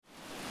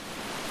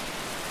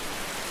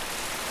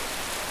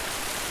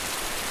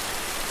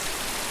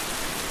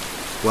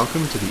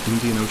Welcome to the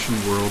Indian Ocean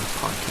World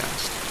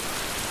podcast.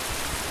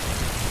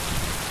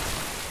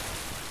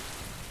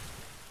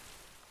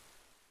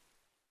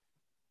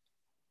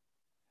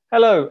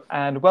 Hello,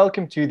 and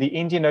welcome to the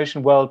Indian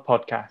Ocean World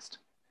podcast.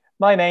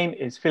 My name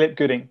is Philip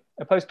Gooding,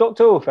 a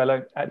postdoctoral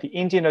fellow at the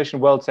Indian Ocean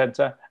World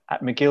Centre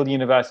at McGill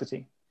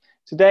University.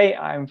 Today,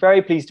 I am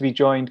very pleased to be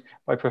joined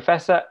by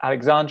Professor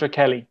Alexandra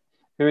Kelly,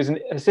 who is an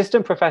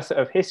assistant professor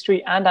of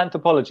history and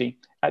anthropology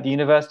at the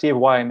University of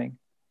Wyoming.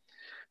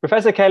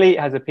 Professor Kelly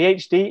has a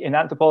PhD in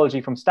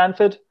anthropology from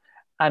Stanford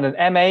and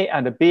an MA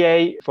and a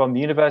BA from the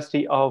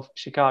University of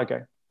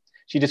Chicago.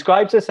 She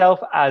describes herself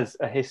as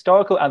a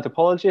historical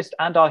anthropologist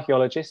and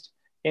archaeologist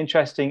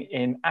interested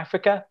in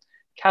Africa,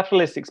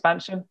 capitalist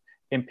expansion,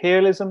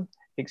 imperialism,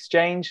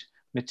 exchange,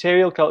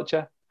 material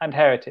culture, and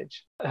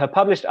heritage. Her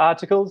published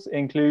articles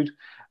include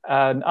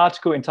an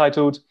article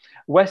entitled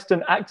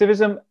Western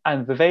Activism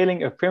and the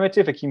Veiling of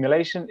Primitive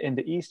Accumulation in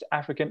the East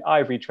African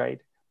Ivory Trade,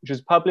 which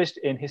was published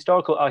in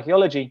Historical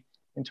Archaeology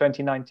in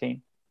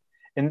 2019.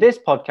 In this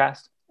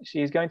podcast,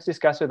 she is going to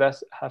discuss with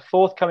us her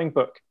forthcoming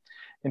book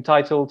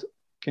entitled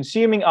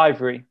Consuming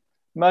Ivory,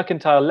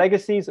 Mercantile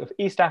Legacies of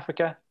East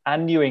Africa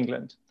and New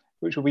England,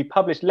 which will be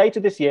published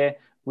later this year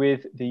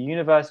with the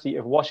University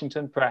of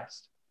Washington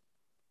Press.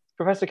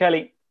 Professor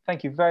Kelly,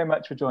 thank you very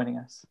much for joining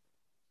us.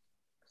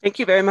 Thank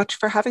you very much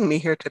for having me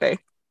here today.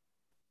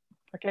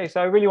 Okay,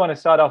 so I really want to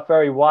start off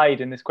very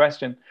wide in this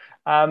question.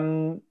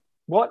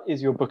 What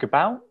is your book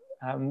about?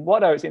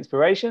 What are its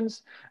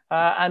inspirations?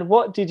 And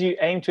what did you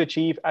aim to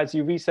achieve as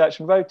you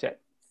researched and wrote it?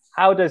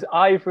 How does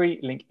Ivory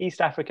link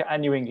East Africa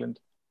and New England,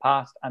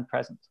 past and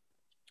present?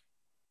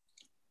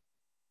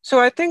 So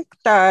I think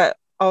that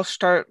I'll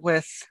start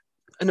with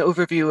an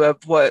overview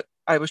of what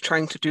I was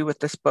trying to do with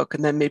this book,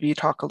 and then maybe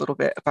talk a little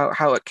bit about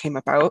how it came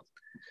about.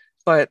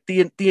 But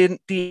the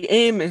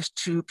aim is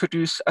to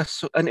produce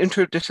an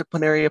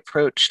interdisciplinary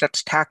approach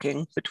that's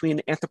tacking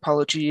between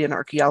anthropology and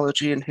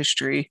archaeology and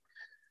history,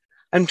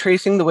 and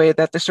tracing the way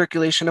that the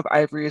circulation of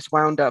ivory is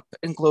wound up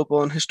in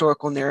global and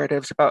historical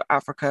narratives about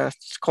Africa's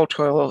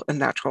cultural and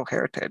natural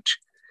heritage.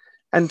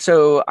 And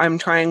so I'm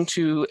trying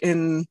to,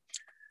 in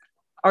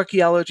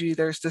archaeology,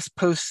 there's this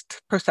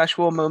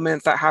post-processual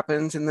moment that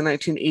happens in the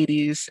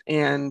 1980s,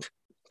 and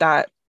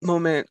that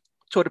moment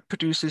sort of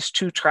produces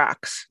two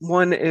tracks.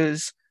 One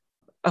is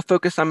a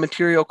focus on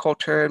material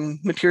culture and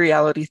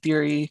materiality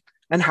theory,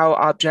 and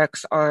how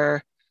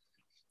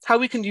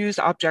we can use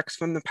objects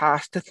from the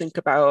past to think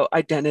about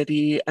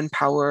identity and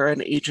power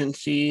and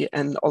agency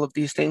and all of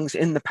these things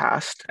in the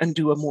past, and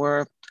do a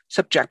more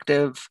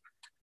subjective,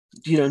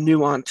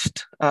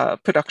 nuanced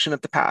production of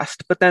the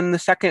past. But then the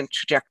second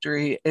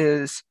trajectory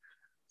is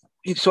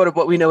sort of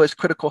what we know as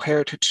critical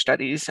heritage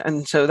studies.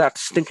 And so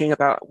that's thinking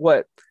about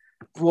what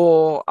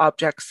role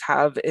objects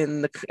have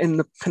in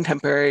the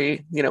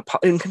contemporary,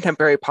 in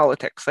contemporary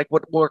politics, like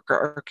what work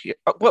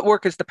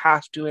is the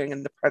past doing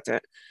in the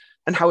present,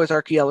 and how is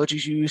archaeology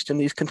used in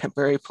these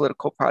contemporary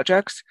political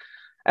projects.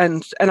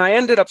 And I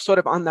ended up sort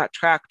of on that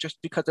track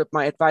just because of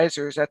my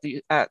advisors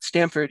at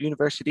Stanford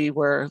University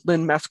were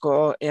Lynn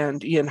Meskel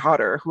and Ian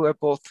Hodder, who are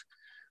both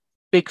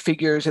big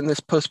figures in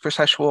this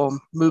post-processual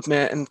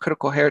movement and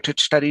critical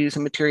heritage studies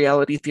and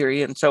materiality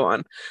theory and so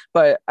on.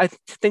 But I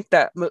think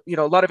that,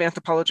 a lot of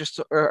anthropologists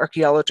or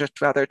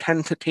archaeologists rather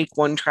tend to take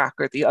one track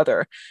or the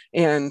other.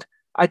 And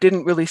I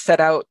didn't really set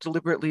out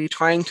deliberately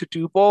trying to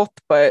do both,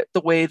 but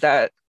the way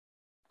that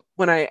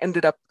when I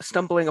ended up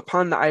stumbling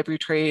upon the ivory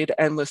trade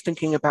and was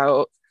thinking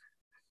about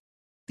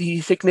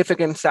the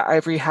significance that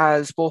ivory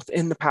has both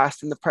in the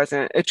past and the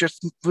present, it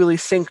just really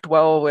synced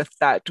well with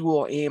that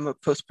dual aim of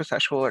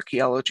post-processual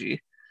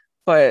archaeology.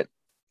 But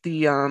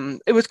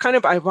it was kind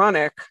of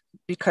ironic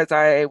because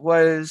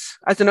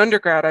as an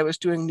undergrad, I was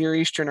doing Near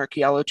Eastern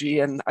archaeology,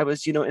 and I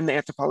was, in the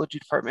anthropology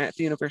department at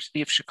the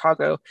University of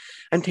Chicago,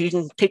 and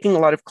taking a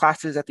lot of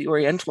classes at the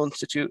Oriental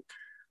Institute.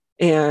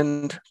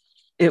 And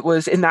it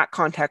was in that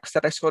context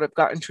that I sort of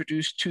got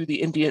introduced to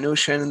the Indian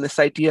Ocean and this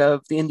idea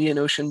of the Indian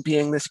Ocean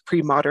being this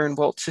pre-modern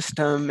world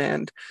system,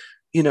 and,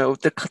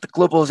 the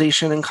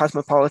globalization and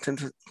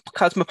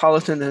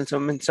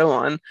cosmopolitanism and so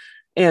on.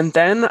 And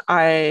then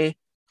I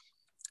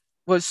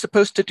was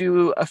supposed to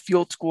do a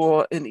field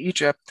school in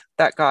Egypt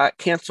that got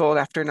canceled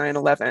after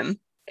 9/11.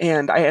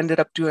 And I ended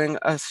up doing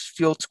a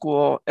field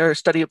school or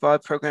study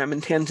abroad program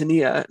in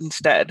Tanzania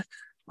instead.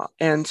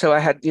 And so I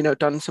had,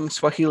 done some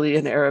Swahili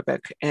and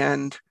Arabic,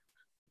 and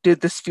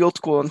did this field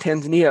school in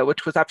Tanzania,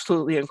 which was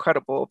absolutely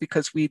incredible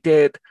because we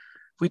took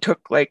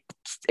like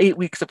 8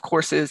 weeks of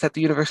courses at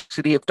the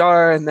University of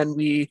Dar, and then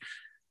we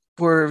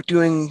were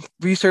doing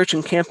research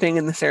and camping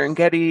in the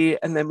Serengeti,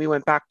 and then we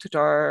went back to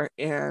Dar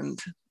and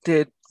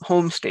did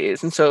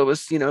homestays. And so it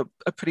was,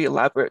 a pretty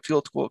elaborate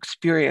field school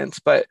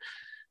experience. But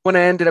when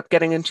I ended up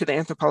getting into the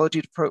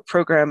anthropology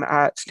program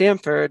at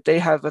Stanford, they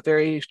have a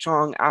very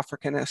strong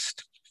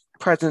Africanist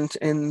present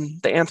in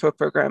the anthro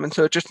program. And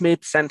so it just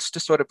made sense to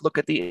sort of look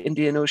at the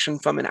Indian Ocean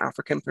from an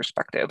African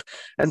perspective.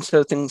 And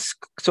so things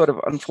sort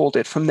of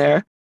unfolded from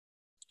there.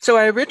 So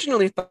I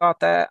originally thought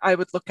that I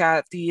would look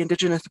at the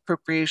indigenous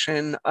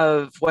appropriation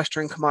of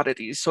Western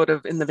commodities, sort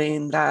of in the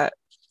vein that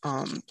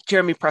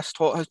Jeremy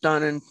Prestholt has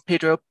done, and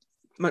Pedro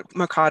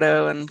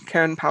Mercado and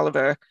Karen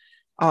Palaver.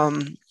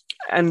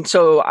 And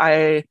so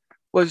I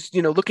was,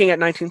 looking at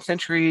 19th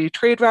century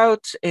trade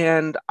routes,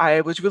 and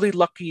I was really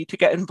lucky to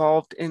get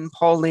involved in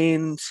Paul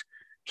Lane's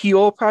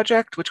HEOL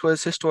project, which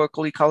was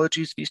Historical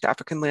Ecologies of East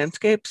African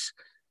Landscapes,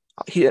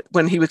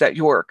 when he was at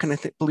York, and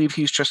believe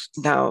he's just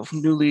now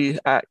newly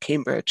at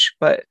Cambridge.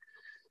 But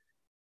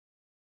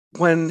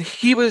when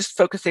he was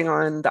focusing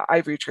on the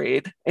ivory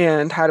trade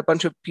and had a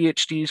bunch of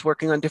PhDs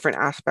working on different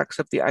aspects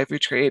of the ivory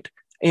trade,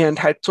 and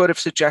had sort of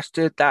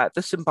suggested that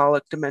the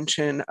symbolic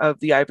dimension of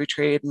the ivory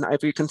trade and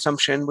ivory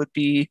consumption would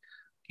be,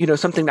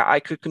 something that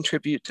I could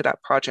contribute to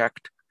that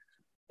project.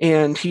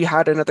 And he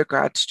had another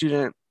grad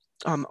student,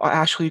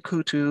 Ashley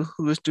Kutu,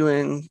 who was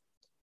doing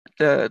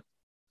the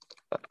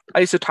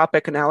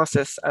isotopic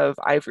analysis of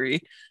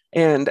ivory,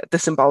 and the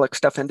symbolic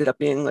stuff ended up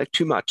being like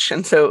too much.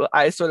 And so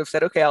I sort of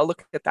said, okay, I'll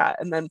look at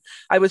that. And then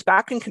I was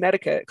back in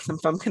Connecticut, because I'm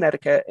from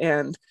Connecticut,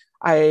 and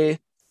I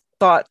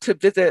thought to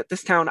visit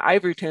this town,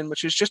 Ivoryton,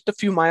 which is just a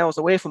few miles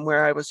away from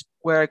where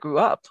I grew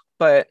up.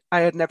 But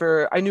I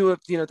knew of,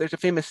 there's a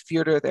famous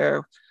theater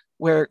there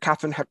where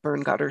Katharine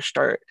Hepburn got her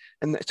start,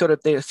 and sort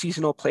of the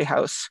seasonal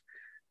playhouse.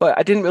 But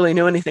I didn't really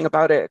know anything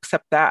about it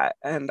except that.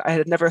 And I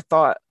had never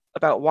thought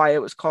about why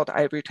it was called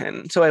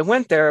Ivoryton. So I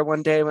went there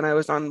one day when I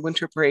was on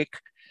winter break,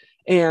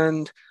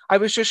 and I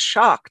was just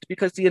shocked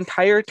because the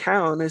entire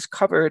town is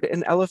covered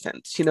in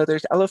elephants.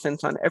 There's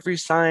elephants on every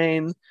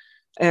sign.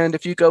 And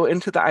if you go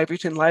into the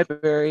Ivoryton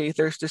Library,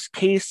 there's this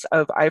case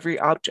of ivory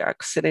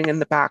objects sitting in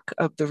the back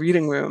of the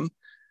reading room,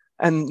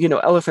 and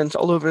elephants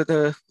all over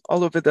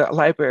the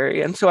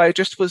library. And so I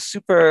just was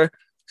super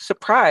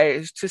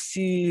surprised to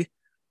see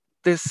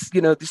this,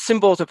 the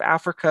symbols of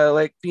Africa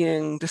like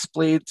being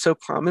displayed so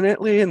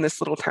prominently in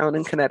this little town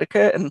in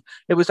Connecticut. And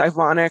it was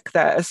ironic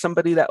that, as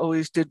somebody that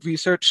always did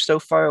research so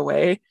far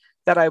away,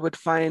 that I would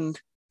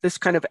find this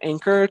kind of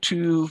anchor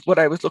to what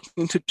I was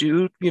looking to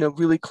do,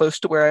 really close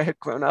to where I had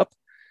grown up.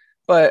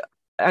 But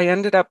I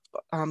ended up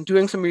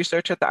doing some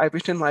research at the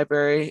Ivoryton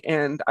Library,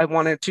 and I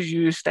wanted to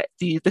use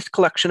this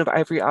collection of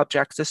ivory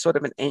objects as sort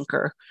of an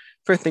anchor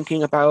for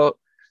thinking about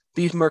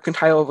these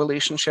mercantile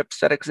relationships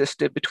that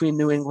existed between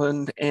New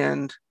England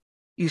and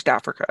East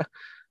Africa.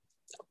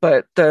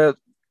 But the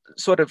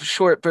sort of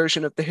short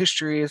version of the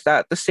history is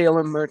that the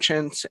Salem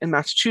merchants in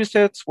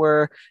Massachusetts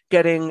were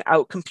getting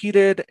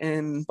outcompeted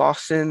in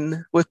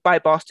Boston by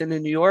Boston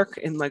and New York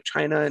in like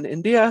China and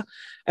India,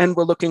 and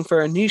were looking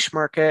for a niche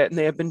market. And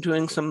they have been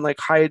doing some like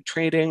hide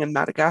trading in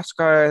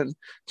Madagascar and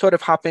sort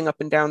of hopping up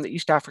and down the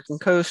East African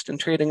coast and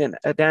trading in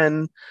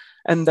Aden.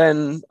 And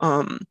then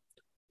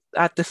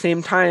at the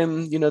same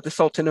time, the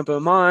Sultan of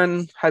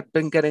Oman had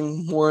been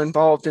getting more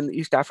involved in the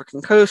East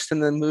African coast,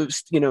 and then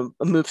moves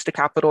the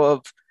capital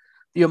of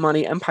the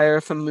Omani Empire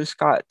from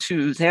Muscat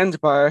to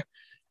Zanzibar.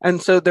 And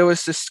so there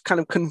was this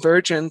kind of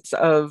convergence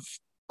of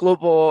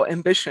global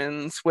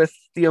ambitions with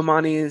the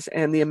Omanis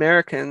and the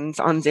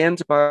Americans on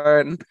Zanzibar.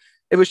 And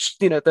it was,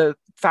 the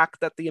fact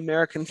that the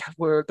Americans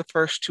were the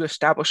first to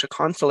establish a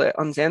consulate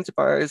on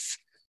Zanzibar is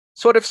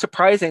sort of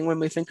surprising when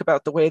we think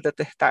about the way that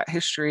that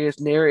history is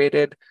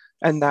narrated,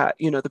 and that,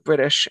 the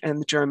British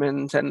and the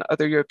Germans and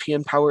other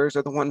European powers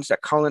are the ones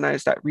that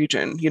colonized that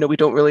region. We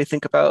don't really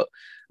think about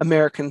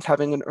Americans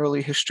having an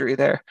early history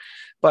there.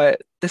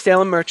 But the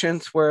Salem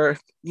merchants were,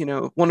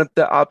 one of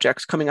the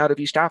objects coming out of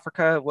East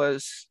Africa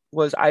was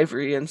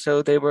ivory. And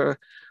so they were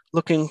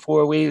looking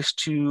for ways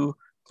to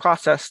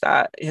process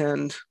that.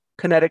 And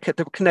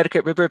the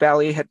Connecticut River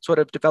Valley had sort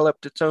of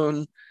developed its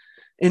own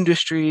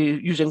industry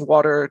using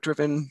water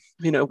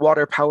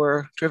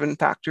power driven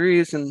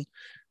factories. And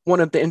one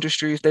of the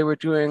industries they were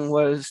doing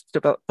was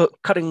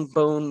cutting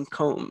bone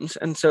combs.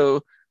 And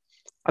so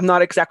I'm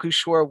not exactly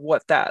sure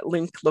what that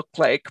link looked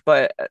like,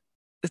 but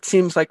it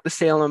seems like the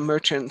Salem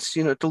merchants,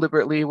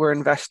 deliberately were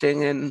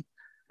investing in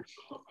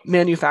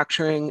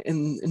manufacturing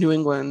in New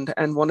England.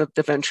 And one of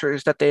the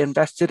ventures that they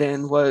invested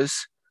in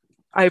was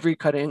ivory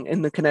cutting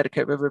in the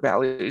Connecticut River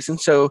valleys.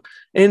 And so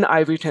in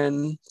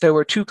Ivoryton, there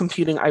were two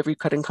competing ivory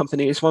cutting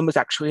companies. One was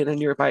actually in a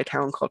nearby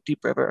town called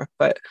Deep River,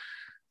 but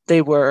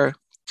they were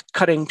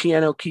cutting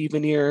piano key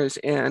veneers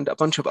and a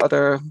bunch of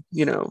other,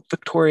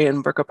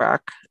 Victorian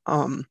bric-a-brac.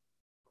 And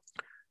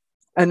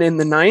in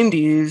the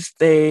 90s,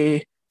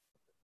 they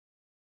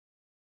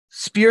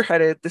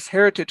spearheaded this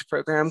heritage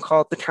program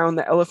called The Town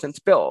the Elephants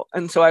Built.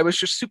 And so I was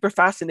just super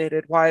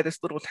fascinated why this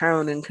little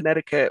town in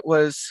Connecticut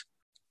was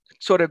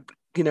sort of,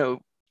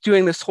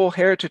 doing this whole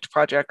heritage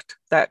project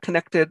that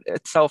connected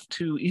itself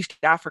to East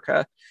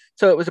Africa.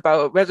 So it was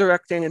about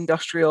resurrecting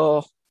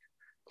industrial,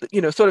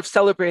 sort of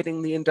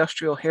celebrating the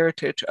industrial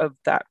heritage of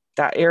that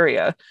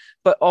area,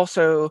 but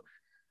also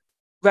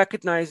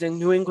recognizing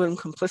New England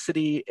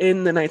complicity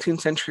in the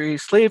 19th century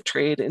slave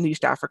trade in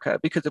East Africa,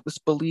 because it was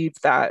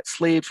believed that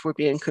slaves were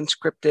being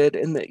conscripted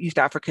in the East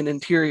African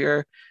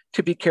interior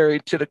to be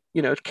carried to the,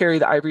 carry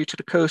the ivory to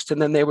the coast,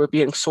 and then they were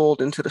being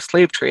sold into the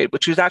slave trade,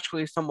 which is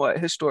actually somewhat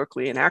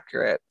historically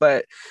inaccurate,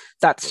 but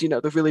that's,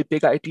 the really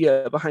big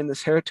idea behind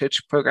this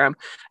heritage program.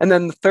 And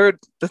then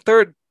the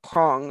third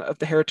prong of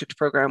the heritage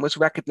program was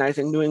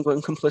recognizing New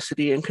England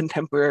complicity in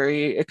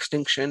contemporary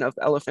extinction of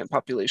elephant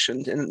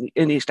populations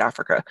in East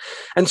Africa.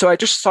 And so I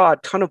just saw a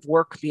ton of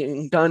work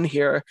being done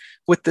here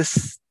with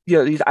this,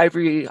 these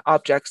ivory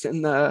objects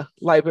in the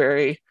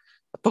library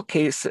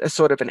bookcase as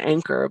sort of an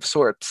anchor of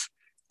sorts,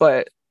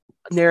 but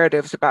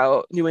narratives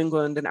about New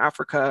England and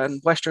Africa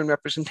and Western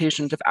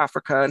representations of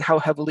Africa and how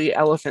heavily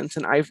elephants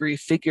and ivory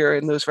figure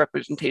in those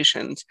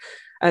representations.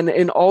 And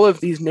in all of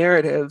these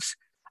narratives,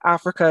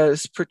 Africa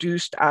is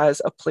produced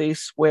as a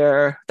place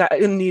where that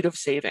in need of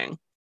saving.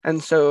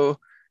 And so,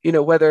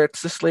 whether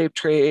it's the slave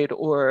trade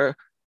or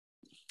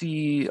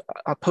the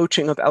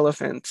poaching of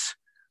elephants,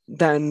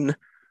 then,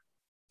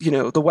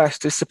 the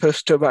West is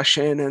supposed to rush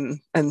in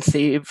and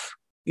save,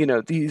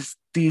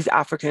 these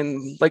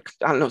African,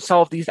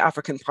 solve these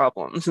African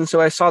problems. And so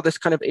I saw this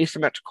kind of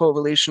asymmetrical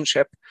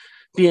relationship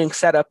being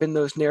set up in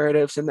those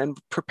narratives and then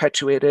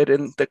perpetuated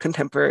in the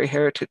contemporary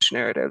heritage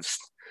narratives.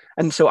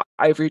 And so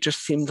ivory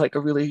just seemed like a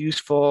really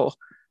useful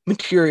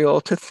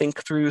material to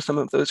think through some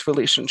of those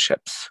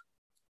relationships.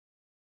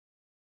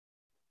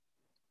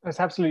 That's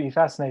absolutely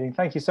fascinating.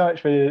 Thank you so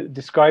much for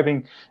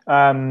describing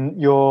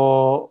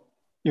your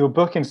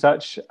book in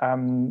such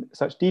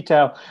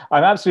detail.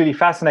 I'm absolutely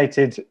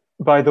fascinated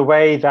by the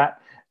way that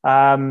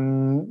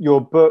your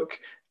book,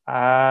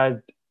 I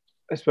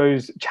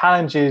suppose,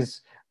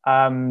 challenges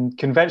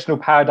conventional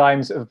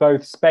paradigms of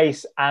both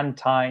space and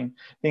time.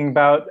 Thinking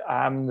about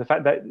the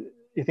fact that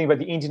you think about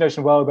the Indian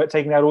Ocean world, but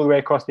taking that all the way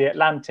across the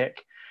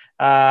Atlantic.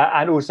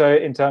 And also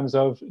in terms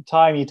of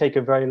time, you take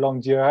a very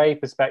longue durée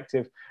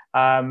perspective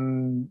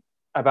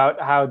about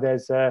how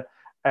there's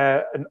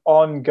an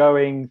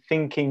ongoing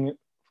thinking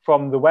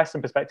from the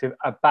Western perspective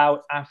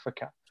about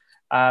Africa.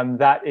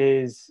 That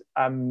is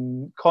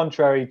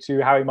contrary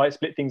to how we might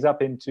split things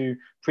up into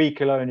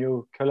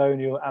pre-colonial,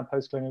 colonial, and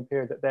post-colonial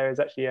period, that there is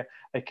actually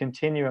a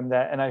continuum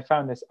there. And I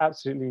found this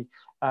absolutely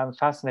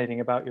fascinating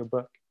about your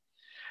book.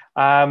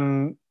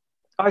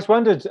 I just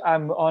wondered,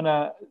 on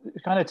a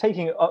kind of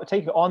taking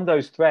on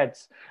those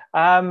threads,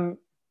 one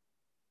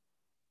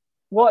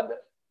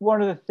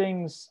of the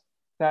things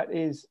that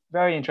is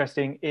very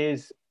interesting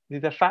is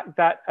the fact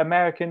that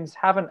Americans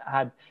haven't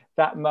had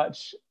that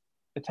much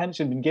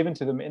attention been given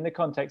to them in the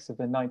context of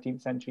the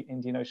 19th century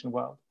Indian Ocean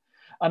world.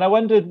 And I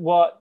wondered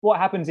what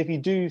happens if you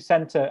do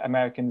center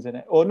Americans in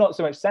it, or not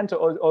so much center,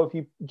 or if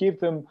you give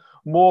them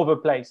more of a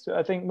place. So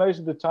I think most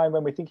of the time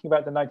when we're thinking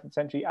about the 19th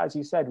century, as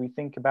you said, we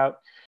think about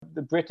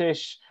the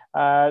British,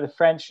 the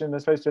French, and I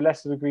suppose to a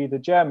lesser degree, the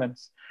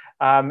Germans,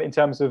 in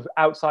terms of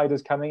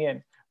outsiders coming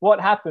in. What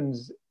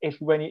happens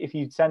if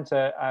you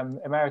center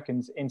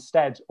Americans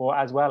instead, or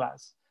as well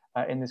as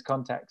in this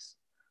context?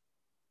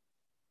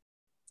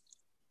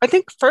 I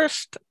think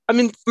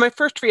my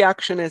first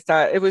reaction is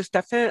that it was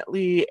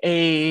definitely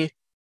I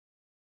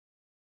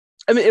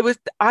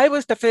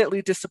was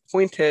definitely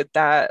disappointed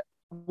that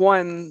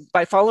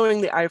by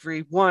following the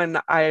ivory,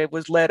 I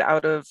was led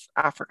out of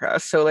Africa.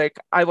 So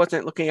I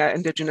wasn't looking at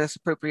indigenous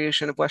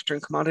appropriation of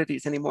Western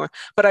commodities anymore,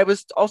 but I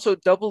was also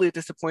doubly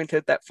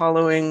disappointed that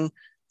following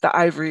the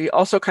ivory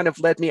also kind of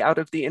led me out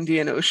of the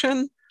Indian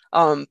Ocean.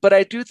 But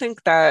I do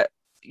think that,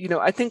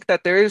 I think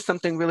that there is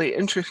something really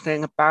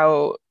interesting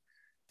about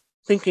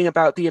thinking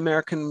about the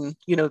American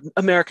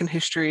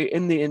history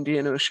in the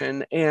Indian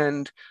Ocean,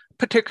 and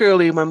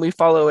particularly when we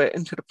follow it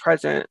into the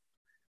present.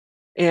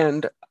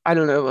 And I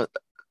don't know,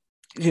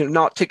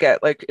 not to get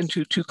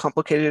into too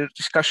complicated a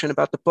discussion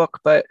about the book,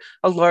 but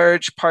a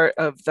large part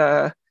of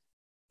the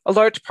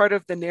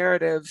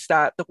narratives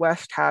that the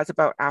West has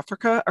about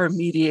Africa are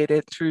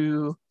mediated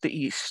through the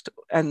East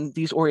and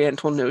these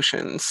Oriental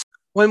notions.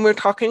 When we're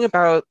talking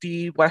about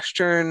the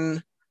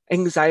Western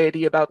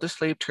anxiety about the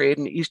slave trade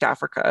in East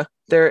Africa,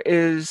 there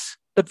is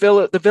the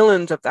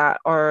villains of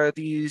that are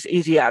these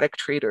Asiatic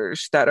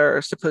traders that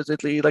are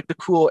supposedly like the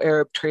cruel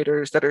Arab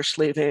traders that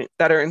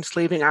are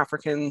enslaving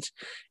Africans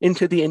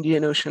into the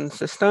Indian Ocean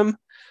system.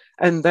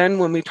 And then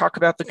when we talk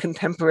about the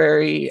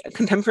contemporary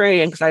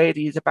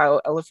anxieties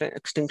about elephant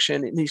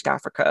extinction in East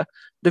Africa,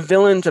 the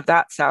villains of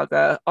that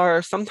saga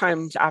are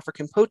sometimes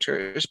African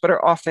poachers, but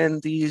are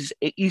often these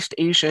East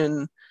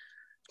Asian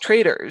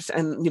traders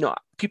and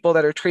people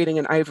that are trading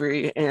in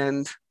ivory,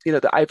 and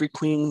the ivory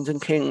queens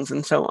and kings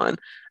and so on.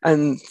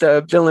 And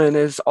the villain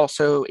is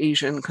also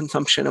Asian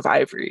consumption of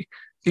ivory,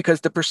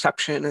 because the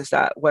perception is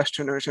that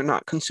Westerners are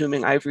not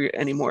consuming ivory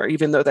anymore,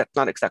 even though that's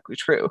not exactly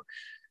true.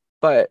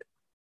 But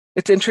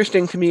it's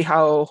interesting to me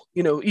how,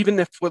 even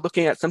if we're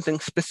looking at something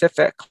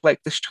specific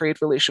like this trade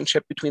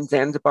relationship between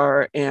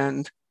Zanzibar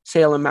and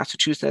Salem,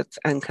 Massachusetts,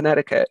 and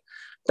Connecticut,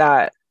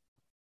 that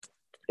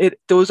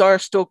those are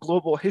still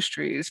global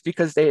histories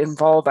because they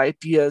involve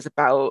ideas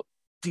about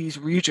these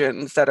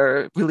regions that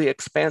are really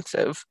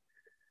expansive.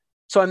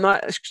 So I'm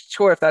not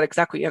sure if that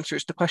exactly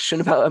answers the question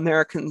about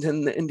Americans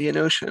in the Indian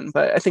Ocean,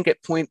 but I think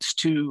it points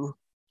to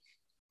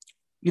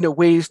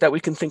ways that we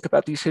can think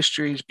about these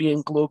histories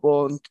being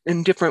global and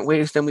in different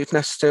ways than we've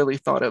necessarily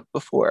thought of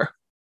before.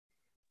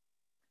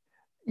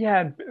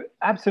 Yeah,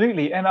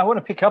 absolutely. And I want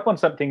to pick up on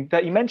something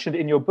that you mentioned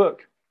in your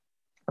book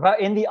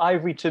about in the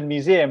Ivoryton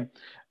Museum,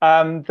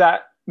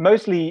 that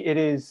mostly it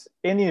is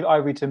in the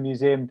Ivoryton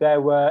Museum,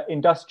 there were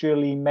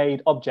industrially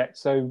made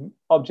objects. So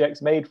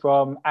objects made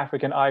from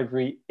African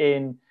ivory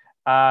in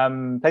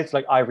places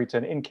like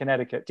Ivoryton in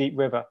Connecticut, Deep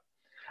River.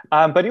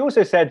 But he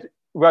also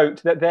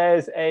wrote that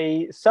there's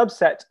a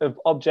subset of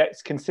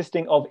objects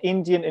consisting of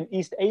Indian and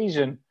East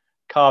Asian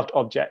carved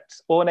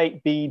objects,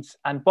 ornate beads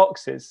and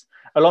boxes,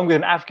 along with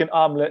an African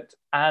armlet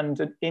and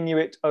an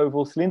Inuit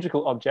oval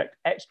cylindrical object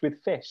etched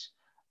with fish.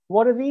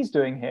 What are these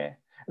doing here?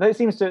 It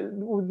seems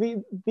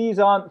these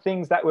aren't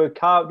things that were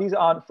carved, these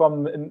aren't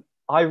from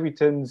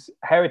Ivoryton's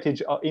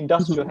heritage or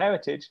industrial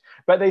heritage,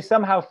 but they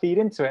somehow feed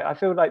into it. I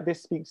feel like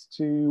this speaks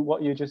to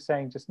what you're just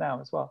saying just now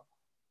as well.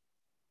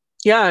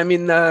 Yeah, I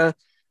mean, I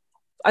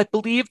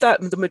believe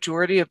that the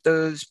majority of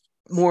those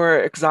more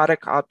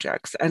exotic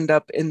objects end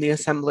up in the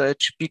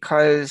assemblage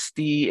because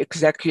the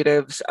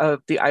executives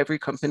of the Ivory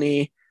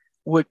Company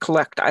would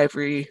collect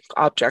ivory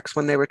objects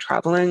when they were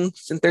traveling.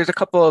 And there's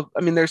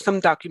there's some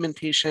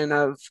documentation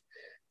of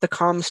the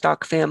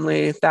Comstock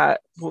family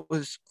that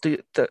was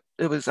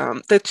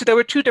there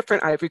were two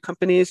different ivory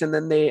companies, and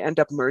then they end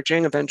up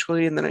merging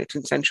eventually in the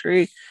 19th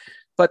century.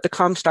 But the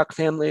Comstock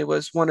family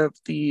was one of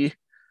the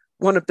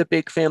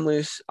big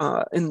families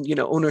in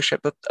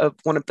ownership of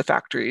one of the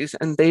factories,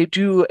 and they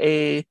do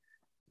a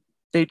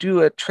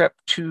trip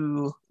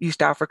to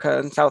East Africa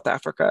and South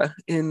Africa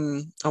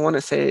in, I want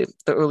to say,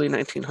 the early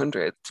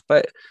 1900s.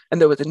 And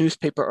there was a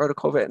newspaper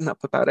article written up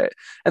about it,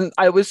 and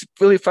I was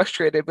really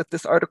frustrated with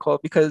this article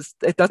because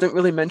it doesn't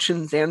really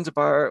mention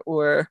Zanzibar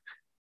or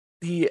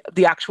the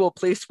actual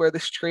place where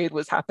this trade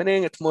was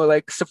happening. It's more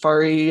like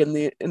safari in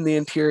the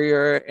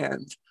interior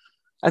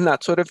and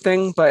that sort of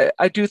thing. But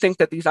I do think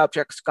that these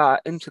objects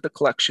got into the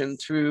collection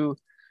through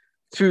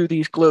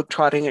these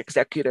globe-trotting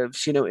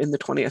executives, in the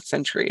 20th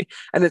century.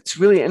 And it's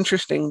really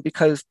interesting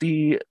because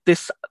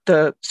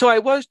so I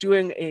was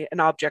doing an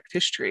object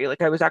history,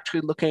 like I was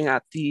actually looking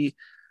at the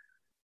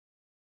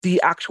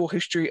actual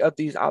history of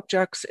these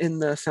objects in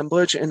the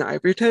assemblage in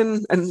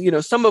Ivoryton.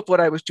 And, some of what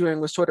I was doing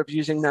was sort of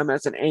using them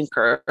as an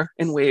anchor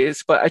in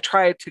ways, but I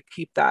tried to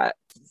keep that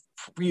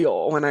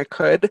real when I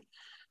could.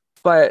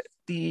 But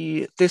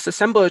this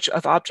assemblage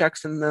of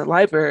objects in the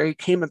library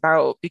came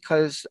about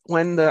because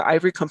when the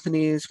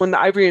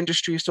ivory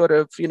industry sort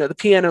of, the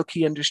piano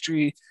key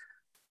industry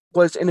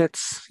was in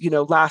its,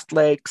 last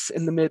legs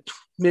in the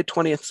mid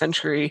 20th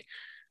century,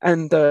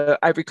 and the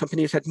ivory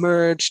companies had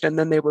merged, and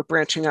then they were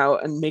branching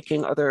out and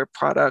making other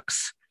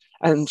products.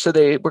 And so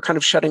they were kind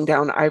of shutting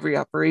down ivory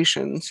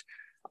operations.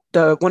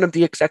 One of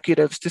the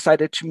executives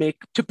decided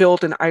to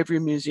build an ivory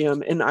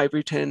museum in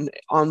Ivoryton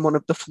on one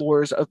of the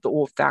floors of the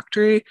old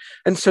factory.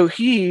 And so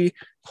he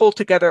pulled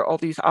together all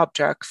these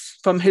objects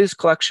from his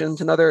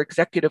collections and other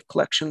executive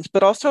collections,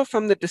 but also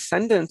from the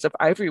descendants of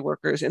ivory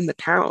workers in the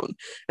town.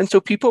 And so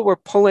people were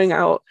pulling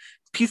out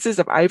pieces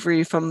of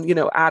ivory from,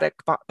 attic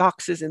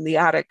boxes in the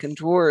attic and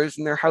drawers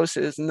in their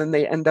houses, and then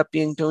they end up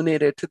being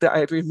donated to the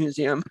Ivory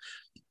Museum.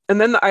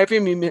 And then the Ivory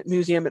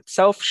Museum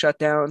itself shut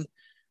down,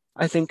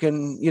 I think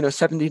in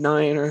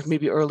 79 or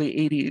maybe early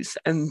 80s,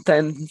 and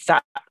then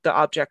the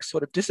objects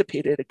sort of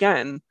dissipated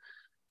again.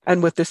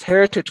 And with this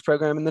heritage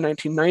program in the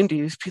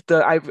 1990s,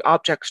 the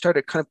objects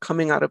started kind of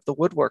coming out of the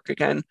woodwork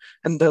again.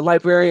 And the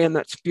librarian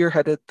that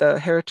spearheaded the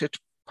heritage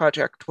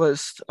project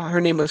her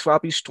name was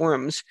Robbie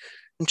Storms.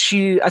 And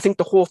I think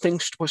the whole thing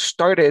was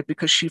started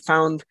because she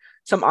found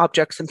some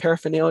objects and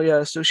paraphernalia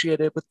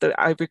associated with the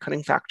ivory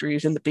cutting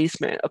factories in the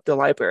basement of the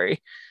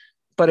library.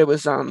 But it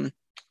was, I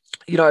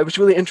was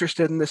really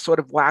interested in this sort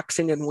of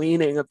waxing and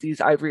waning of these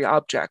ivory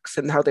objects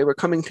and how they were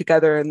coming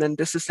together and then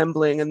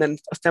disassembling and then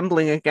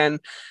assembling again.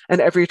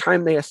 And every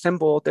time they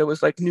assembled, there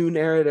was like new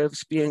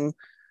narratives being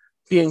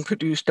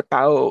produced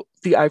about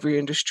the ivory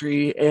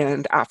industry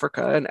and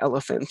Africa and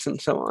elephants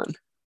and so on.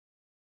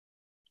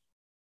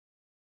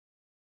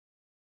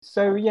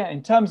 So yeah,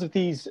 in terms of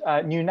these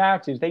new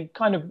narratives,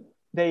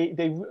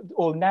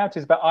 or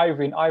narratives about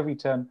ivory and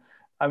Ivoryton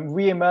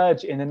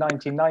re-emerge in the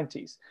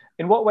 1990s.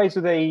 In what ways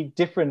are they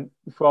different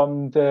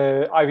from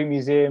the Ivory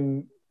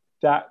Museum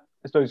that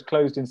I suppose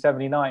closed in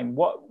 79?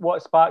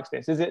 What sparks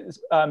this? Is it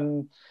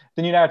the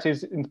new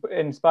narratives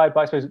inspired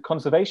by, I suppose,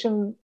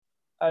 conservation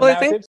narratives? I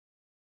think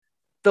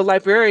the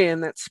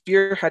librarian that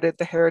spearheaded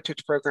the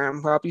heritage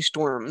program, Robbie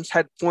Storms,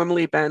 had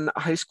formerly been a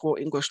high school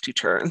English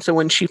teacher. And so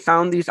when she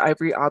found these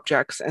ivory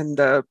objects and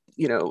the,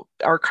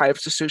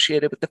 archives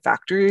associated with the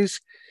factories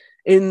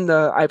in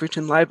the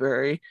Ivoryton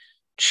Library,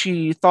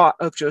 she thought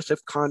of Joseph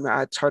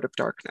Conrad's Heart of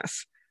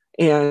Darkness.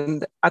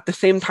 And at the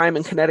same time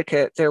in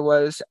Connecticut, there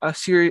was a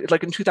series,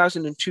 like in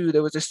 2002,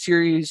 there was a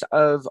series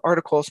of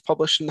articles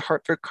published in the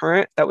Hartford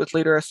Courant that was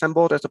later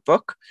assembled as a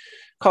book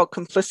called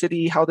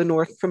Complicity: How the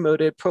North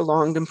Promoted,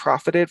 Prolonged, and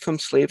Profited from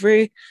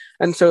Slavery.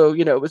 And so,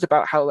 it was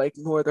about how like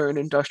Northern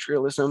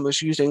industrialism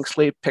was using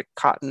slave-picked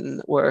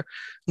cotton, or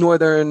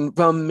Northern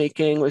rum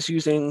making was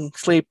using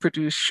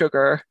slave-produced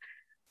sugar.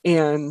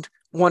 And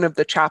one of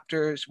the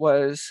chapters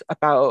was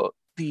about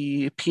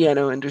the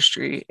piano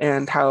industry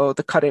and how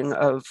the cutting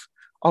of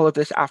all of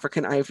this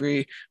African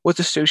ivory was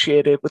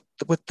associated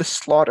with the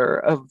slaughter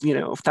of,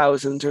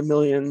 thousands or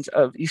millions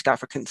of East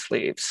African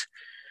slaves.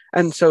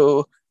 And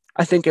so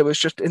I think it was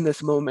just in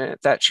this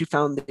moment that she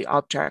found the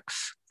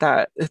objects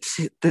that it's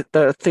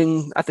the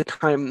thing at the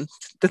time.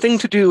 The thing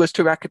to do was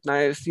to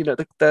recognize,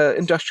 the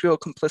industrial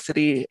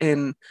complicity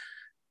in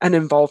and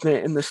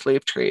involvement in the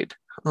slave trade.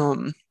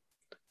 And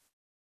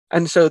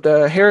so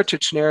the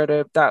heritage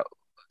narrative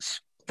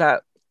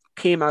that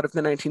came out of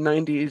the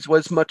 1990s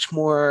was much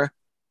more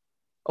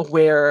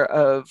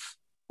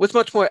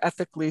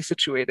ethically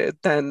situated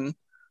than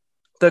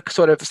the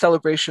sort of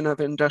celebration of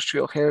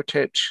industrial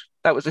heritage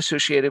that was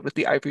associated with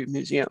the Ivory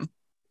Museum.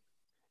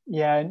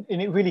 Yeah, and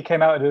it really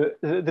came out of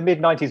the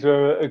mid-90s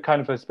were a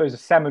kind of, I suppose, a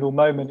seminal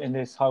moment in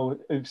this whole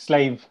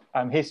slave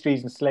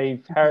histories and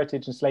slave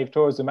heritage and slave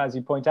tourism, as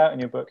you point out in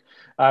your book,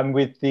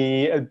 with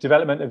the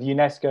development of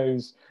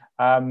UNESCO's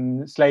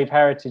slave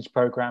heritage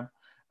program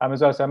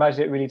as well. So I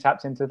imagine it really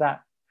taps into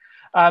that.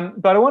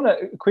 But I want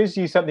to quiz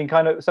you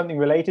something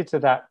related to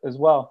that as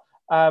well.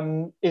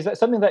 Is that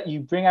something that you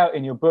bring out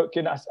in your book?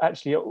 And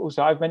actually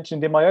also I've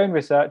mentioned in my own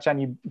research,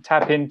 and you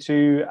tap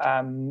into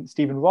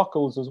Stephen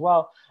Rockall's as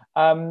well,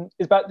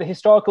 is about the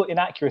historical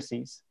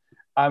inaccuracies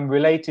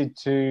related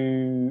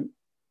to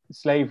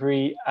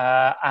slavery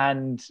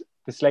and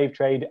the slave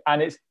trade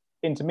and its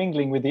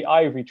intermingling with the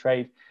ivory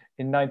trade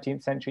in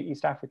 19th century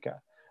East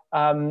Africa.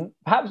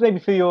 Perhaps maybe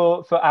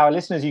for our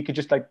listeners, you could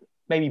just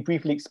maybe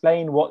briefly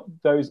explain what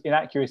those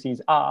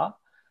inaccuracies are.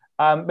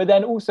 But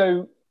then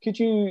also, could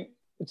you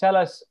tell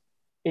us,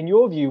 in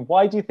your view,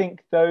 why do you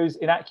think those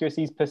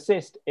inaccuracies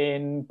persist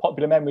in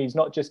popular memories,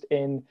 not just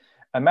in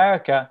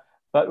America,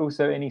 but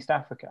also in East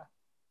Africa?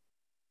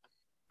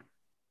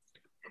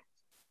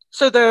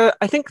 So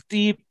I think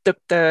the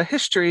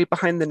history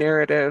behind the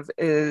narrative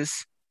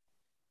is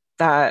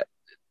that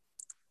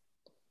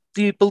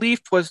the belief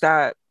was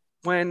that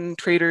when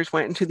traders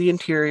went into the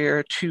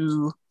interior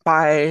to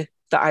buy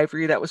the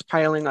ivory that was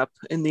piling up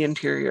in the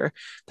interior,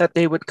 that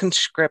they would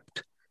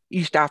conscript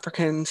East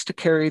Africans to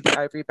carry the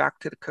ivory back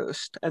to the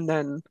coast. And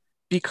then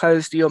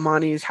because the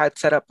Omanis had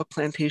set up a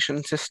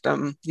plantation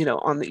system,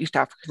 on the East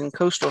African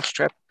coastal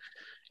strip,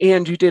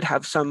 and you did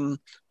have some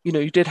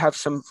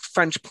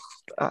French,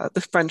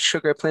 the French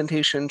sugar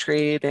plantation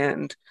trade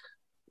and,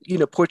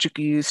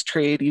 Portuguese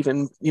trade,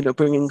 even,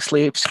 bringing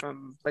slaves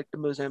from like the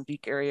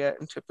Mozambique area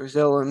into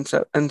Brazil and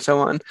so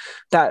on,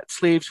 that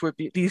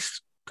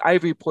these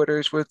ivory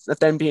porters were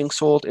then being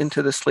sold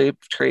into the slave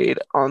trade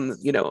on,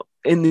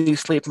 in these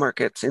slave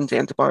markets in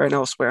Zanzibar and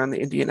elsewhere on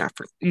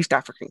the East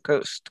African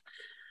coast.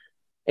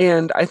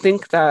 And I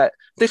think that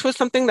this was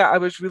something that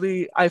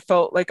I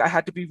felt like I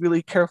had to be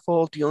really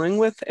careful dealing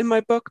with in my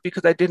book,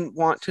 because I didn't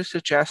want to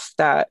suggest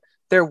that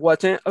there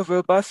wasn't a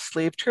robust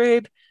slave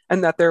trade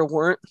and that there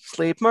weren't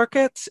slave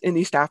markets in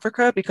East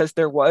Africa, because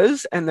there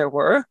was and there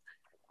were.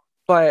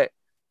 But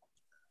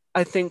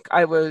I think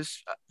I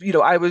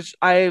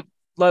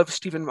love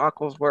Stephen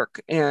Rockall's work,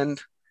 and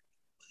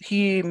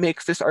he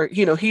makes this art,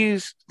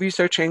 he's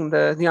researching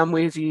the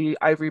Nyamwezi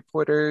ivory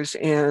porters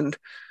and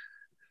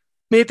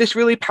made this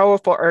really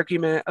powerful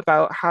argument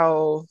about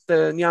how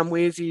the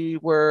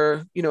Nyamwezi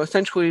were,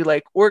 essentially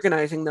like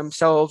organizing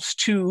themselves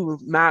to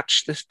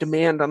match this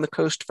demand on the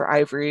coast for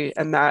ivory,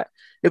 and that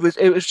it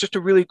was just a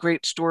really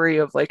great story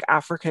of like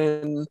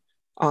African,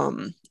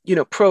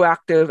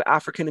 proactive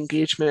African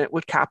engagement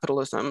with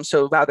capitalism.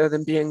 So rather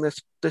than being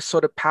this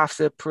sort of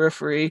passive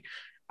periphery,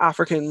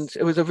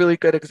 it was a really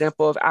good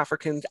example of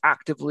Africans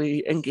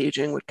actively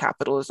engaging with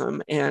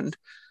capitalism and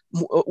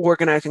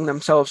organizing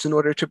themselves in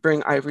order to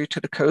bring ivory to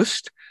the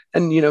coast.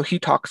 And, he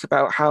talks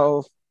about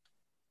how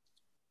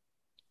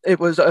it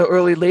was an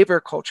early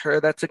labor culture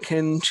that's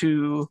akin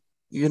to,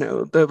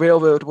 the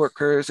railroad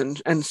workers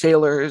and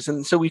sailors.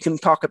 And so we can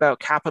talk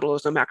about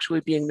capitalism actually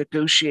being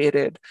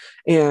negotiated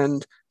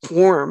and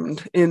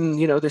formed in,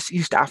 this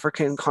East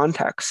African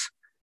context.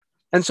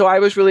 And so I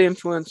was really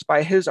influenced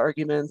by his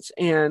arguments,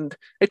 and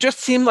it just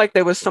seemed like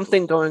there was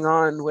something going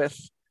on with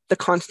the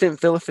constant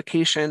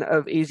vilification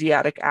of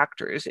Asiatic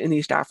actors in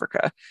East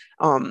Africa.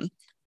 And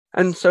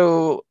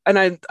so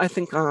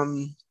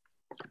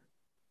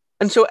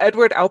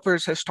Edward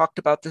Alpers has talked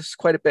about this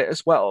quite a bit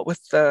as well,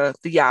 with the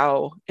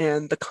Yao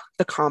and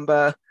the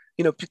Kamba.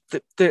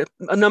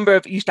 A number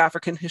of East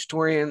African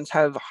historians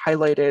have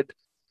highlighted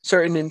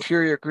certain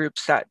interior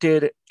groups that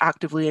did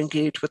actively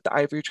engage with the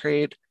ivory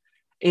trade.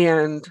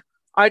 And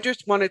I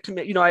just wanted to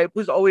make, I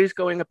was always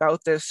going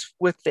about this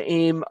with the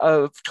aim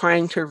of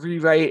trying to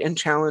rewrite and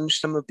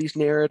challenge some of these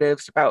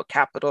narratives about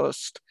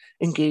capitalist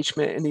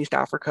engagement in East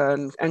Africa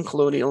and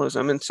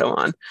colonialism and so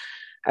on.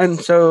 And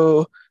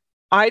so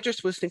I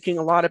just was thinking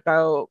a lot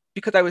about,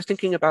 because I was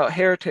thinking about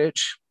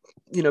heritage,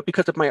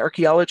 because of my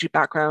archaeology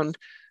background,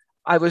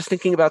 I was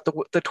thinking about the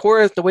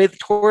way the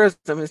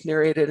tourism is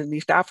narrated in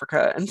East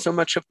Africa, and so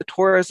much of the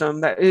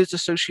tourism that is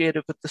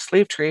associated with the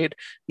slave trade,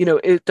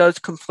 it does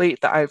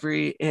conflate the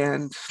ivory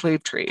and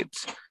slave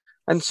trades.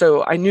 And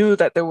so I knew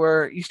that there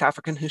were East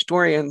African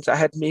historians that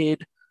had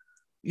made,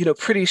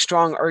 pretty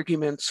strong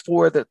arguments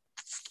for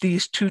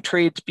these two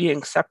trades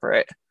being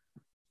separate.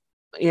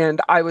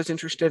 And I was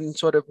interested in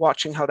sort of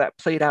watching how that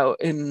played out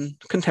in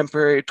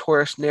contemporary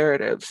tourist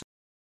narratives.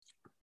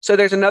 So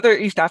there's another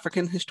East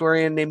African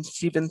historian named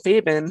Stephen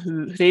Fabian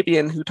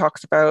who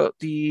talks about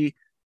this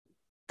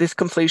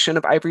conflation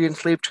of ivory and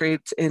slave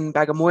trades in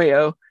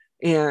Bagamoyo.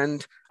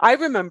 And I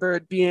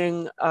remembered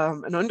being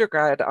an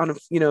undergrad on,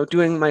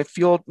 doing my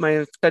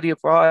study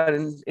abroad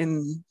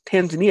in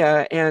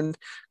Tanzania and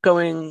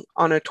going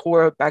on a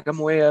tour of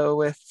Bagamoyo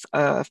with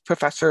a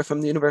professor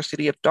from the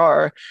University of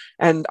Dar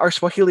and our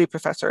Swahili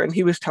professor. And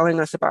he was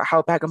telling us about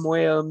how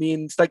Bagamoyo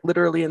means, like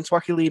literally in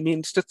Swahili,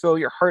 means to throw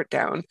your heart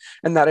down,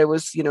 and that it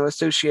was,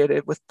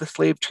 associated with the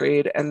slave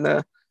trade and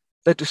the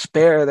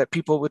despair that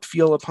people would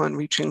feel upon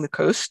reaching the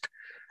coast.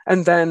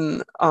 And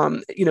then,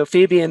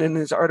 Fabian in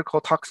his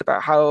article talks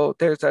about how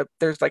there's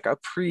like a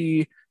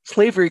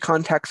pre-slavery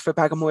context for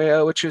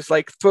Bagamoyo, which is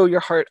like throw your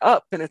heart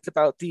up, and it's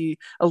about the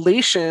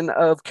elation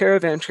of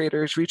caravan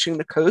traders reaching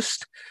the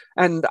coast.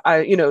 And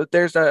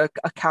there's a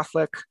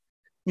Catholic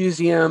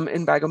museum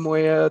in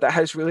Bagamoyo that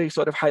has really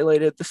sort of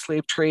highlighted the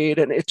slave trade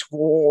and its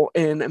role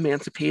in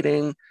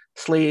emancipating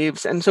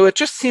slaves. And so it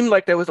just seemed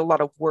like there was a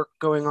lot of work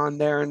going on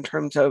there in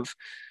terms of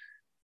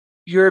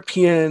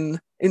European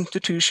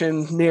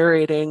institutions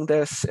narrating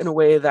this in a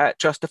way that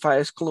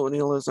justifies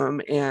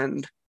colonialism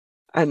and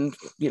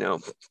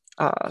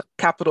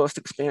capitalist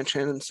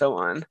expansion and so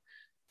on.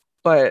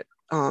 But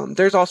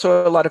there's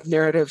also a lot of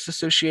narratives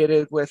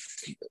associated with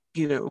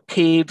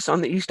caves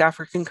on the East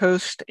African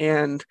coast,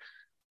 and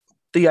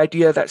the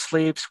idea that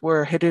slaves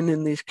were hidden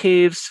in these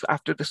caves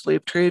after the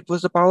slave trade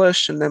was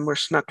abolished and then were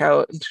snuck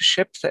out into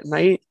ships at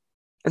night.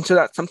 And so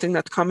that's something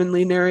that's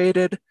commonly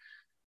narrated.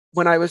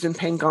 When I was in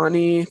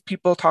Pangani,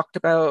 people talked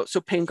about, so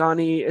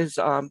Pangani is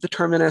the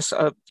terminus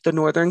of the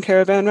northern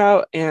caravan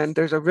route, and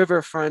there's a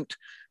riverfront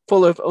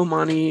full of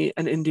Omani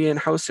and Indian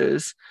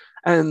houses.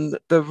 And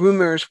the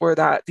rumors were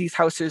that these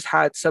houses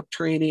had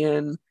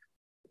subterranean,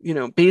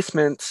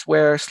 basements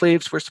where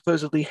slaves were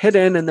supposedly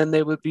hidden, and then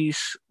they would be,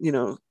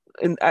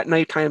 at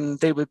nighttime,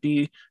 they would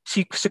be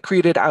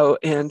secreted out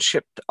and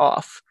shipped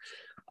off.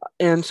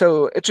 And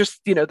so it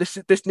just,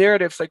 this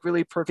narrative's like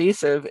really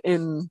pervasive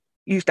in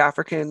East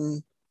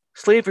African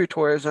slavery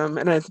tourism.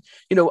 And I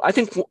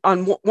think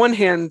on one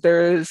hand,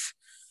 there is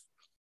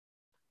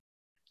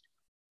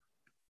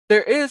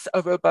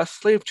a robust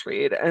slave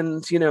trade,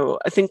 and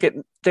I think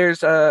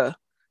there's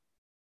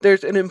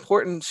an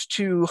importance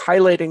to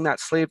highlighting that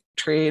slave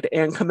trade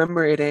and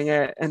commemorating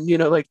it, and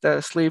like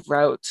the slave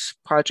routes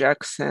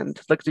projects and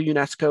like the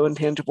UNESCO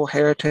Intangible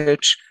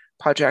Heritage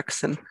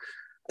projects. And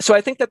so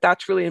I think that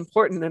that's really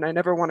important, and I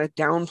never want to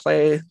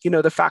downplay,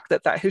 the fact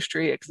that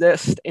history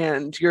exists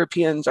and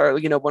Europeans are,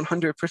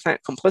 100%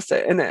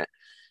 complicit in it.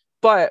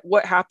 But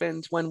what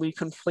happens when we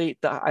conflate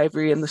the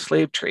ivory and the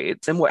slave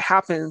trades? And what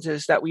happens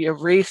is that we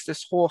erase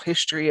this whole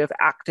history of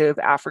active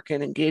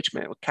African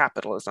engagement with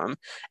capitalism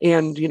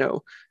and,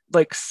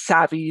 like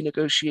savvy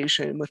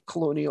negotiation with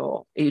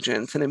colonial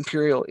agents and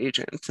imperial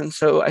agents. And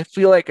so I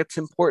feel like it's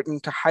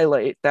important to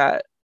highlight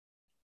that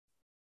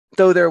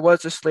though there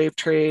was a slave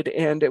trade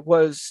and it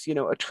was,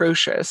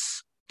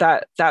 atrocious,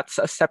 that's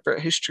a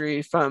separate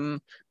history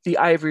from the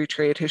ivory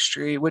trade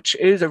history, which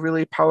is a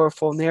really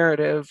powerful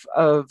narrative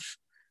of,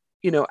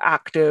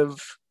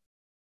 active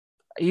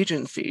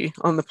agency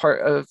on the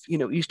part of,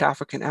 East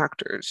African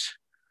actors.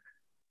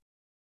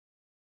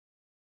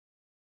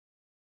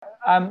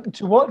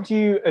 To what do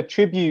you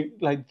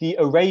attribute like the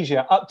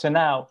erasure up to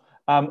now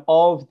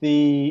of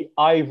the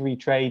ivory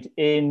trade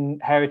in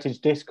heritage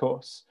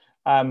discourse?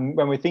 When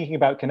we're thinking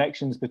about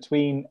connections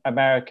between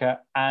America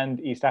and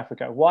East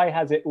Africa, why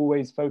has it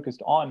always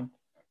focused on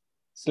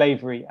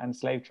slavery and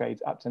slave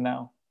trades up to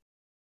now?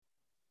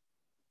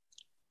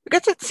 I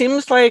guess it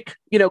seems like,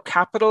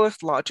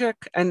 capitalist logic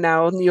and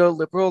now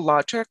neoliberal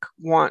logic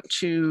want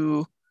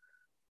to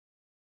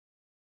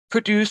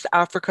produce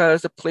Africa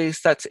as a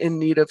place that's in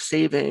need of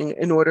saving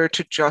in order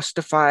to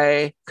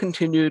justify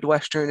continued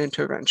Western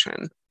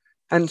intervention.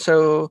 And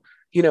so,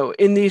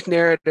 in these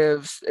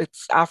narratives,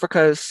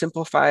 Africa is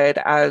simplified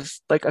as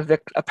like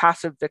a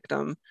passive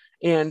victim,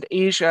 and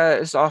Asia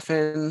is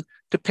often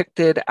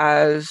depicted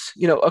as,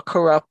 a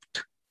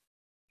corrupt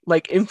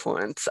like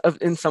influence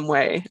in some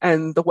way,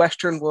 and the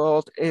Western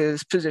world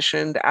is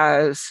positioned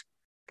as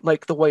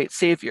like the white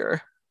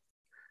savior.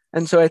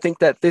 And so I think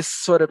that this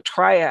sort of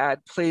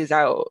triad plays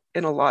out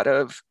in a lot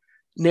of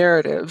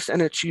narratives,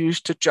 and it's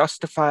used to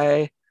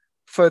justify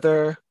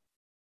further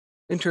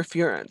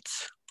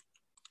interference.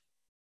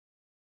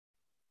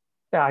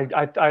 Yeah,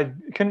 I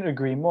couldn't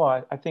agree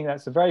more. I think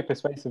that's a very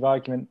persuasive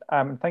argument.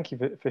 Thank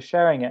you for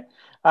sharing it.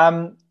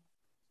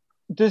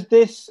 Does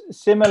this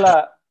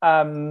similar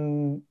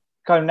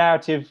kind of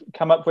narrative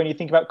come up when you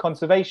think about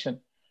conservation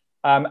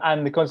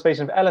and the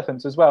conservation of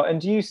elephants as well.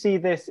 And do you see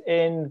this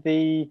in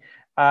the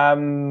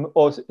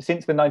or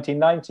since the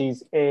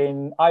 1990s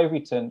in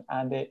Ivoryton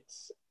and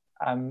its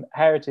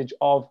heritage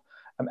of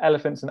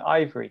elephants and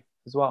ivory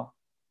as well?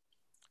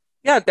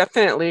 Yeah,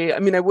 definitely. I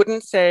mean, I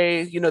wouldn't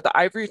say, the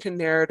Ivoryton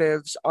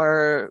narratives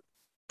are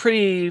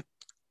pretty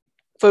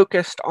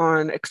focused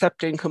on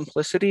accepting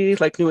complicity,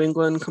 like New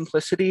England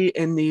complicity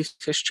in these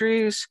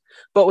histories.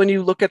 But when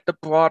you look at the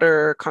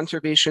broader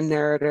conservation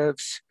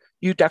narratives,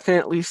 you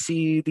definitely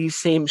see these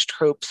same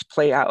tropes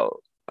play out.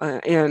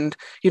 And,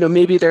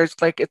 maybe there's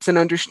it's an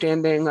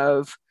understanding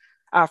of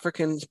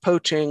Africans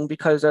poaching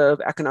because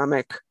of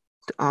economic,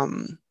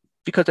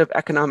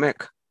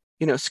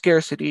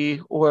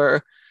 scarcity,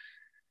 or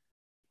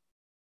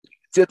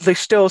there's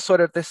still sort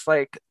of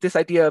this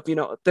idea of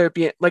there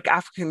being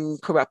African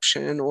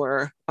corruption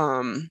or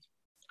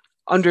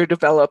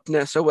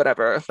underdevelopedness or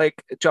whatever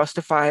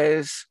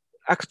justifies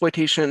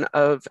exploitation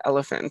of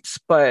elephants.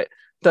 But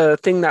the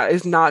thing that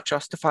is not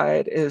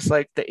justified is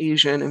the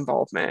Asian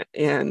involvement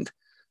and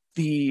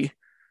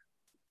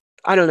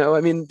I don't know.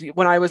 I mean,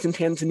 when I was in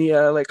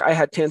Tanzania, I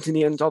had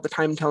Tanzanians all the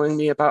time telling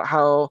me about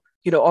how,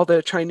 all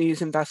the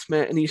Chinese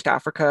investment in East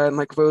Africa and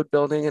road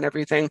building and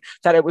everything,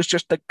 that it was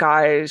just the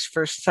guise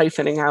for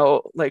siphoning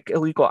out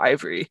illegal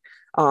ivory.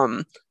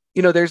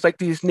 There's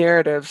these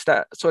narratives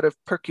that sort of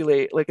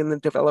percolate in the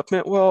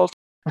development world.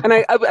 And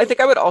I think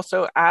I would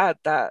also add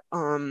that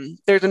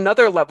there's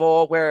another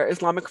level where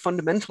Islamic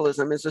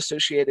fundamentalism is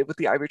associated with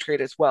the ivory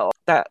trade as well,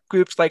 that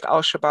groups like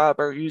Al-Shabaab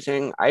are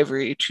using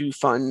ivory to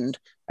fund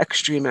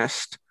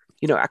extremist,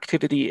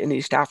 activity in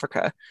East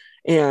Africa.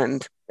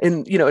 And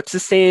it's the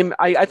same,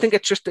 I think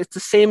it's the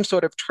same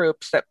sort of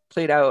tropes that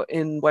played out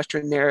in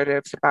Western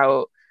narratives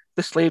about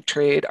the slave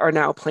trade are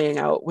now playing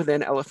out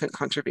within elephant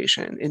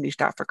conservation in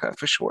East Africa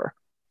for sure.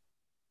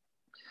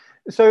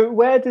 So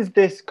where does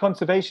this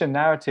conservation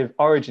narrative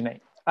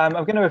originate? I'm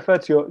going to refer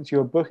to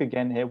your book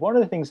again here. One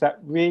of the things that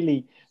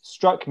really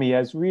struck me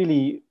as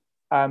really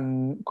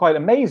quite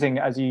amazing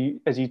as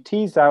you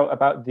teased out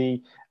about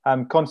the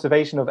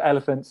conservation of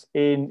elephants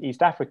in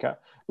East Africa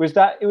was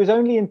that it was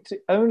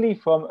only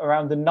from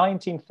around the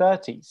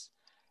 1930s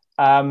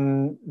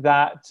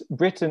that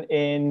Britain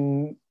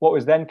in what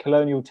was then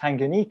colonial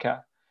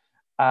Tanganyika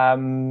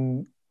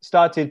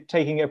started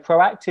taking a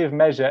proactive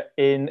measure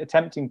in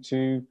attempting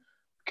to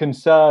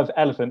conserve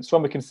elephants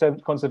from a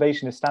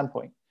conservationist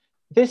standpoint.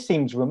 This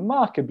seems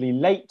remarkably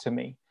late to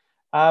me.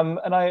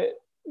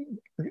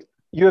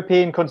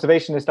 European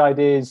conservationist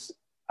ideas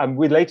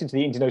related to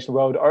the Indian Ocean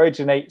world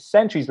originate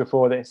centuries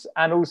before this,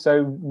 and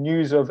also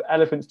news of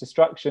elephants'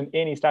 destruction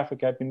in East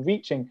Africa have been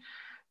reaching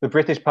the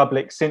British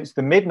public since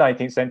the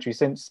mid-19th century,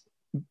 since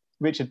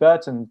Richard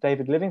Burton,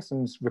 David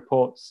Livingstone's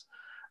reports.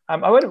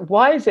 I wonder,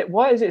 why is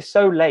it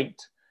so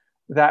late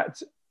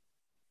that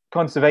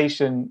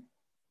conservation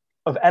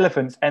of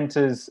elephants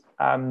enters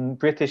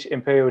British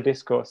imperial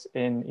discourse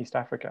in East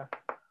Africa?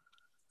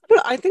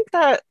 I think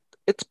that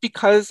it's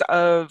because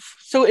of,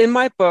 so in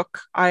my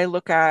book, I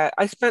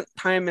spent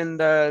time in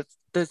the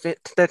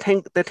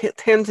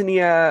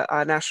Tanzania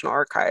National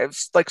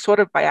Archives, sort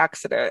of by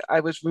accident. I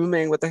was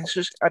rooming with an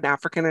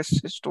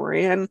Africanist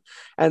historian,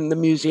 and the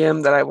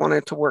museum that I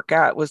wanted to work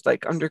at was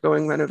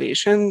undergoing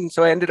renovation.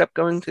 So I ended up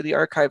going to the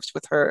archives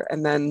with her,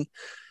 and then,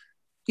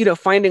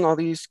 finding all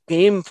these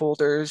game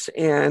folders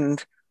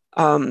and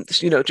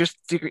just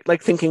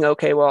thinking,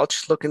 okay, well, I'll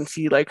just look and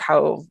see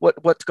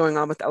what's going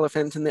on with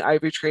elephants and the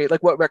ivory trade,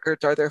 what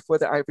records are there for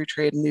the ivory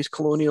trade and these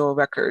colonial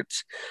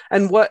records.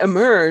 And what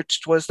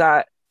emerged was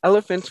that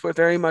elephants were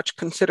very much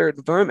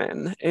considered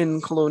vermin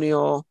in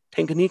colonial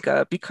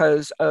Tanganyika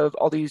because of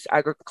all these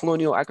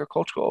colonial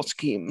agricultural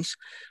schemes.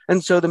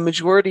 And so the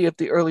majority of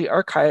the early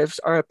archives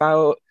are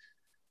about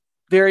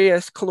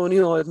various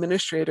colonial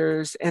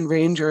administrators and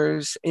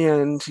rangers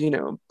and,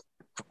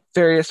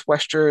 various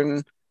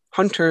Western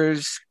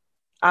hunters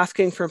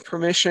asking for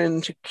permission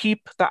to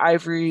keep the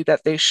ivory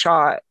that they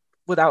shot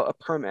without a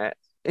permit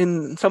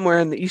somewhere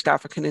in the East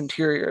African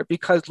interior,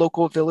 because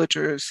local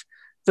villagers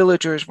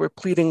were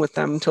pleading with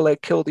them to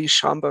kill these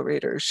Shamba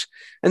raiders.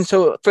 And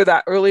so for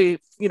that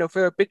early,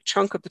 for a big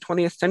chunk of the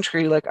 20th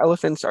century,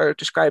 elephants are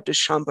described as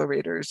Shamba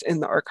raiders in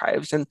the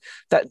archives, and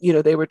that,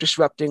 they were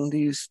disrupting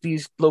these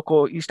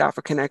local East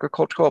African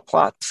agricultural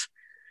plots.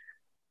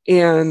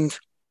 And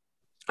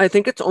I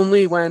think it's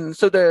only when,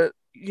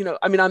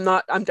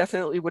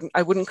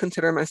 I wouldn't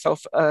consider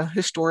myself a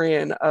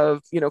historian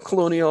of,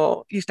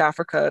 colonial East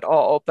Africa at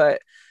all,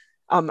 but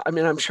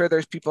I'm sure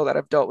there's people that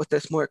have dealt with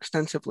this more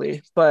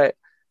extensively, but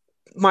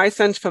my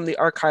sense from the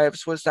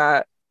archives was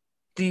that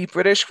the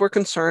British were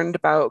concerned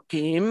about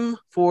game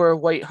for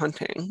white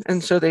hunting.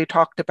 And so they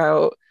talked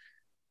about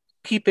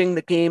keeping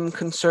the game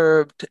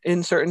conserved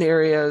in certain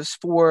areas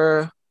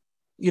for,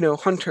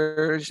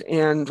 hunters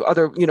and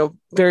other,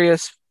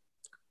 various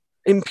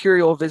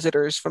imperial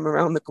visitors from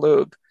around the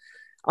globe.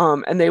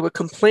 And they would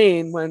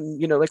complain when,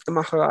 the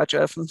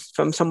Maharaja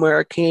from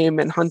somewhere came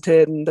and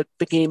hunted and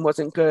the game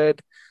wasn't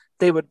good,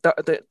 they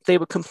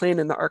would complain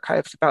in the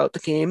archives about the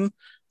game,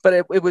 but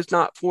it was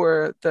not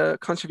for the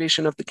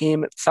conservation of the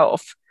game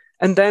itself.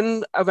 And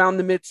then around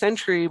the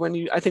mid-century, when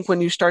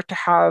you start to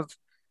have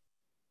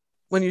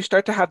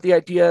the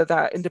idea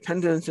that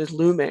independence is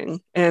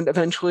looming and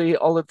eventually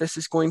all of this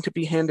is going to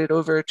be handed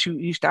over to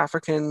East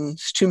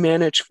Africans to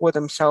manage for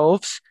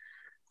themselves,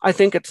 I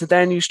think it's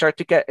then you start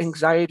to get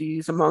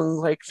anxieties among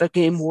like the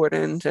game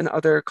wardens and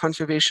other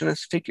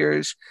conservationist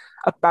figures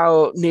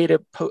about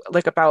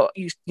about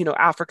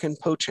African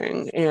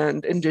poaching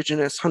and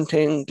indigenous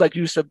hunting, like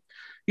use of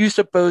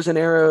bows and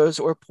arrows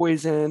or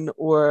poison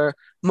or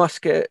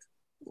musket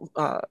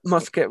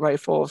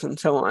rifles and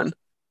so on.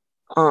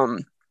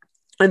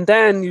 And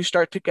then you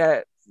start to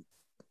get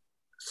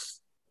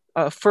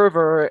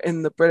fervor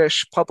in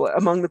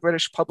among the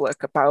British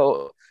public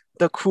about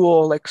the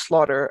cruel like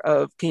slaughter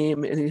of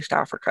game in East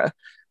Africa.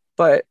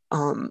 But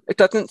it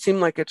doesn't seem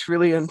like it's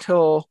really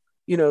until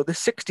the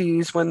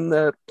 60s when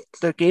the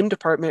game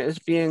department is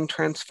being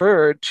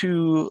transferred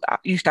to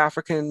East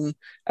African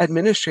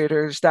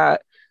administrators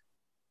that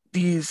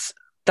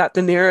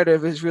the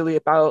narrative is really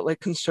about like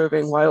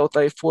conserving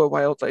wildlife for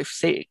wildlife's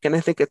sake. And I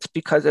think it's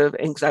because of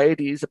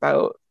anxieties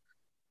about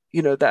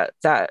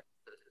that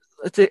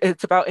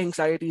it's about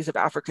anxieties of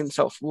African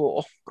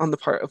self-rule on the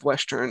part of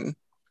Western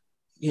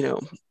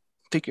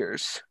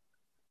figures.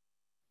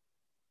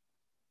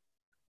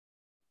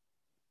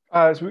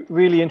 It's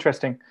really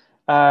interesting.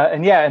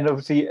 And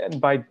obviously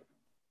by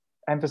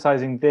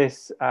emphasizing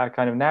this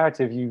kind of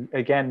narrative, you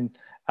again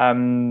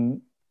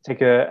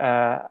take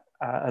a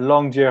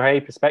longue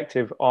durée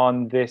perspective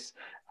on this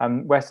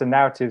Western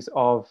narratives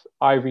of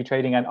ivory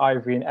trading and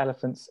ivory and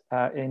elephants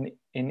in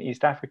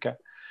East Africa.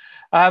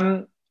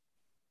 I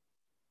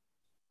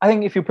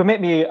think if you permit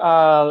me,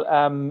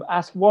 I'll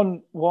ask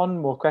one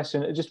more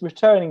question, just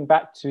returning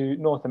back to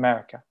North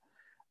America.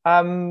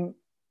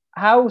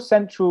 How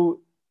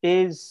central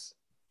is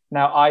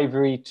now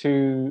ivory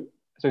to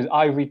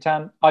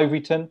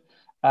Ivoryton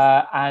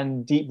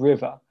and Deep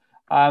River?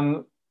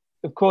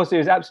 Of course, it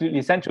was absolutely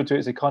essential to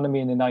its economy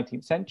in the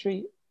 19th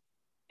century.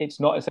 It's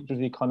not essential to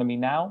the economy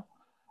now,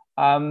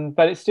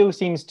 but it still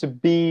seems to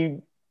be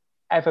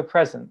ever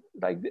present.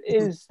 Like,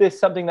 is this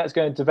something that's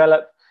going to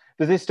develop?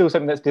 Is this still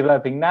something that's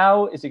developing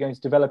now? Is it going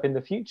to develop in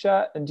the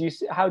future? And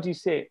how do you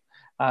see it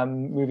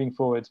moving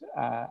forward?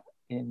 I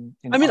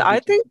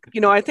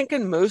think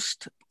in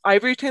most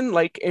Ivoryton,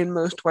 like in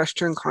most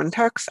Western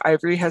contexts,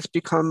 ivory has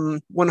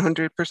become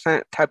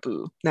 100%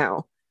 taboo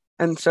now.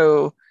 And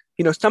so,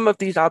 some of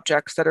these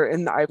objects that are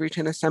in the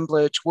Ivoryton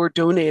assemblage were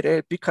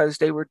donated because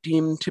they were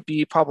deemed to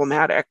be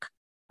problematic.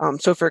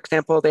 So, for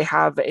example, they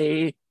have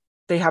a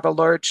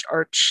large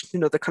arch,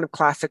 the kind of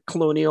classic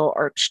colonial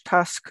arch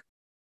tusk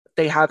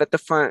they have at the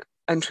front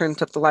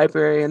entrance of the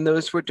library, and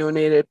those were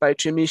donated by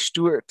Jimmy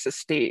Stewart's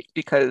estate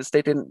because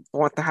they didn't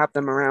want to have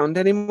them around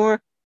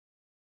anymore.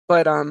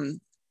 But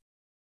and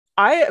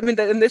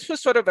this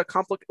was sort of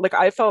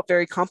I felt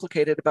very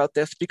complicated about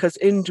this because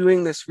in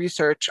doing this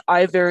research,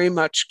 I very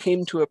much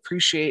came to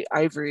appreciate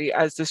ivory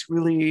as this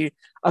really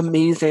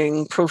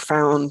amazing,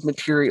 profound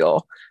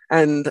material.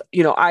 And,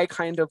 I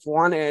kind of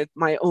wanted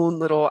my own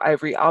little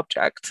ivory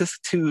object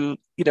to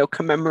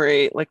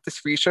commemorate like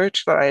this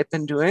research that I had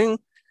been doing.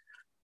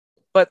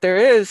 But there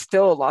is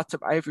still lots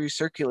of ivory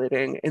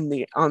circulating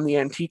on the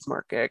antique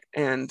market.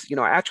 And,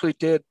 I actually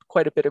did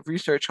quite a bit of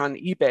research on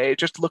eBay,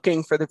 just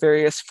looking for the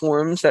various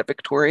forms that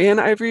Victorian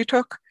ivory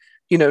took.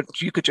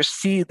 You could just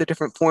see the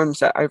different forms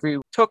that ivory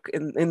took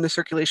in the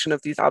circulation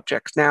of these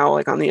objects now,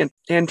 like on the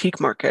antique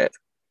market.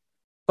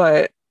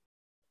 But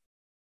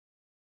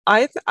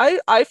I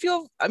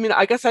feel,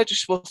 I guess I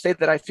just will say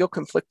that I feel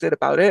conflicted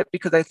about it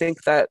because I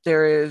think that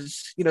there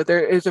is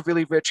a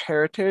really rich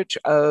heritage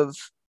of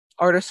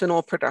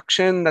artisanal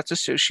production that's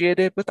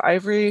associated with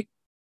ivory.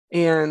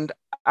 And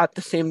at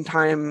the same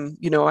time,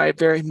 I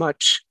very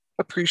much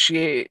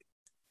appreciate,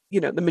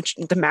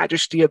 the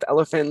majesty of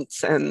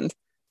elephants. And,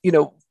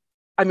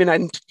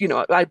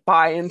 I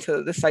buy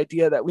into this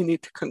idea that we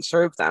need to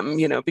conserve them,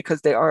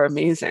 because they are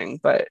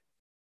amazing. But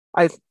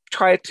I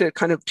tried to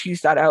kind of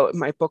tease that out in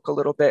my book a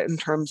little bit in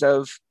terms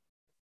of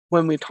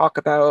when we talk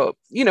about,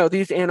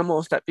 these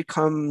animals that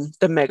become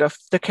the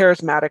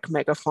charismatic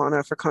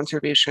megafauna for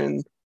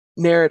conservation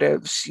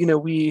narratives,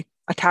 we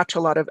attach a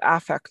lot of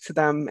affect to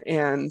them,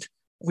 and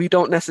we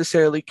don't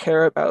necessarily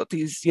care about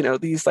these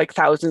like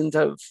thousands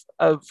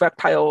of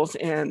reptiles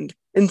and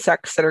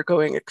insects that are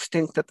going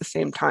extinct at the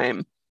same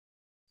time.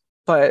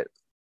 But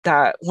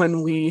that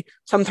when we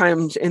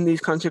sometimes in these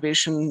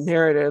conservation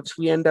narratives,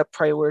 we end up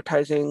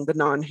prioritizing the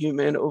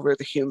non-human over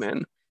the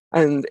human.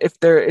 And if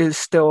there is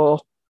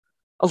still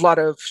a lot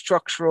of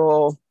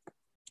structural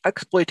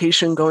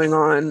exploitation going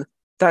on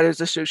that is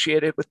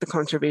associated with the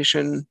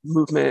conservation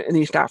movement in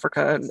East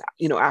Africa and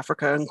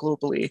Africa and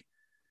globally,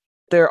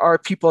 there are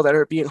people that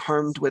are being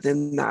harmed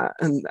within that,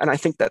 and I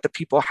think that the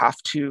people have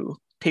to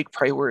take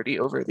priority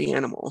over the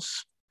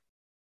animals.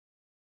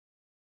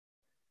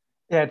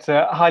 Yeah, it's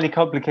a highly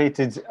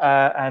complicated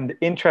and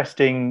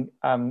interesting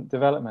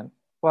development.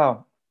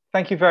 Well,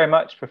 thank you very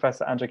much,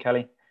 Professor Andrew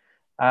Kelly.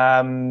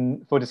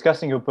 for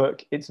discussing your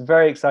book. It's a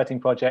very exciting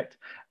project.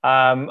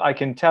 I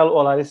can tell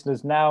all our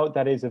listeners now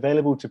that it is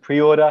available to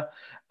pre-order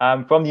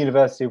from the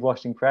University of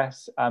Washington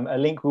Press. A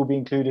link will be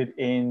included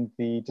in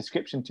the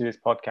description to this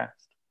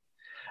podcast.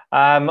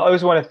 I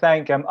also want to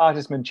thank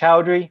Artisman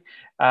Chowdhury,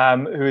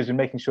 who has been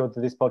making sure that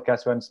this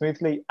podcast runs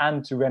smoothly,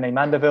 and to Renee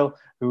Mandeville,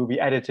 who will be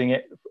editing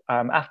it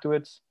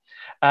afterwards.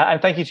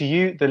 And thank you to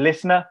you, the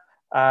listener,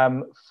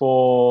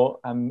 for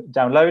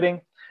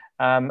downloading.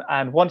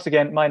 And once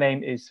again, my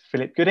name is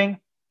Philip Gooding,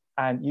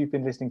 and you've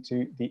been listening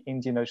to the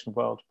Indian Ocean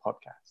World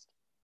podcast.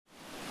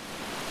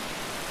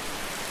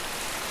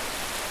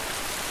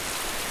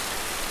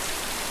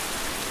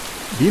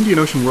 The Indian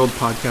Ocean World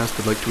podcast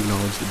would like to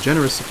acknowledge the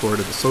generous support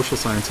of the Social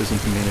Sciences and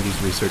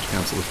Humanities Research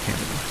Council of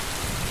Canada.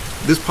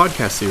 This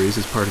podcast series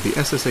is part of the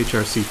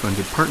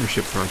SSHRC-funded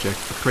partnership project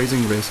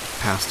Appraising Risk,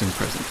 Past and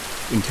Present,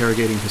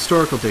 interrogating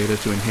historical data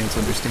to enhance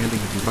understanding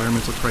of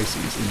environmental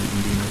crises in the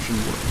Indian Ocean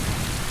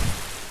world.